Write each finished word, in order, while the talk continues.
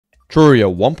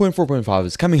Terraria 1.4.5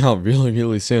 is coming out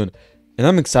really soon, and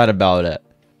I'm excited about it.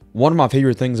 One of my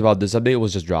favorite things about this update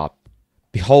was just dropped.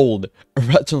 Behold, a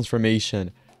red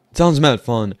transformation. It sounds mad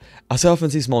fun. I often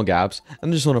see small gaps,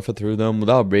 and I just want to fit through them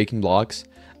without breaking blocks.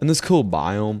 And this cool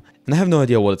biome, and I have no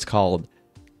idea what it's called.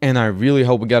 And I really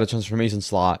hope we get a transformation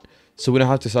slot, so we don't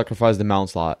have to sacrifice the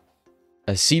mount slot.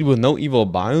 A seed with no evil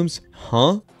biomes?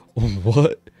 Huh?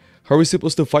 What? How are we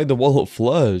supposed to fight the wall of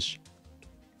flesh?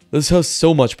 This has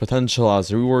so much potential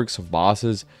as reworks of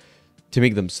bosses to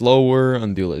make them slower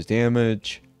and do less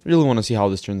damage. Really want to see how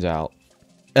this turns out.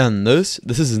 And this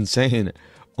is insane.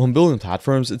 On building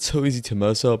platforms, it's so easy to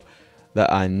mess up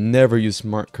that I never use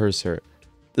smart cursor.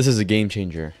 This is a game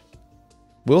changer.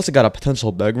 We also got a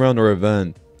potential background or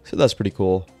event, so that's pretty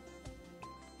cool.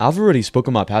 I've already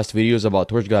spoken in my past videos about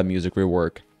Torch God music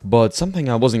rework, but something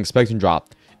I wasn't expecting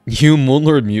dropped. New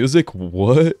Moonlord music?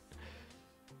 What?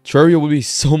 Terraria would be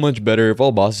so much better if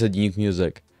all bosses had unique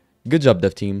music. Good job,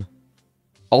 dev team.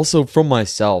 Also, from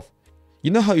myself,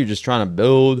 you know how you're just trying to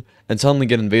build and suddenly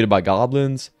get invaded by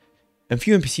goblins? And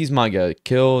few NPCs might get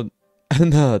killed,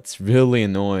 and that's really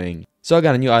annoying. So I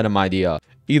got a new item idea.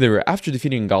 Either after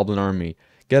defeating a goblin army,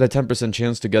 get a 10%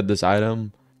 chance to get this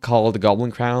item called the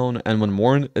Goblin Crown, and when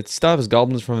worn, it stops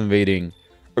goblins from invading,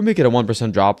 or make it a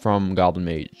 1% drop from Goblin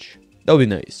Mage. That would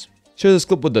be nice. Share this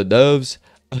clip with the devs,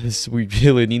 as we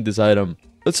really need this item.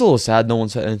 It's a little sad no one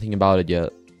said anything about it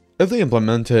yet. If they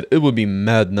implement it, it would be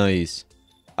mad nice.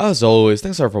 As always,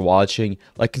 thanks for watching,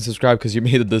 like and subscribe because you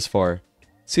made it this far.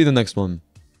 See you in the next one.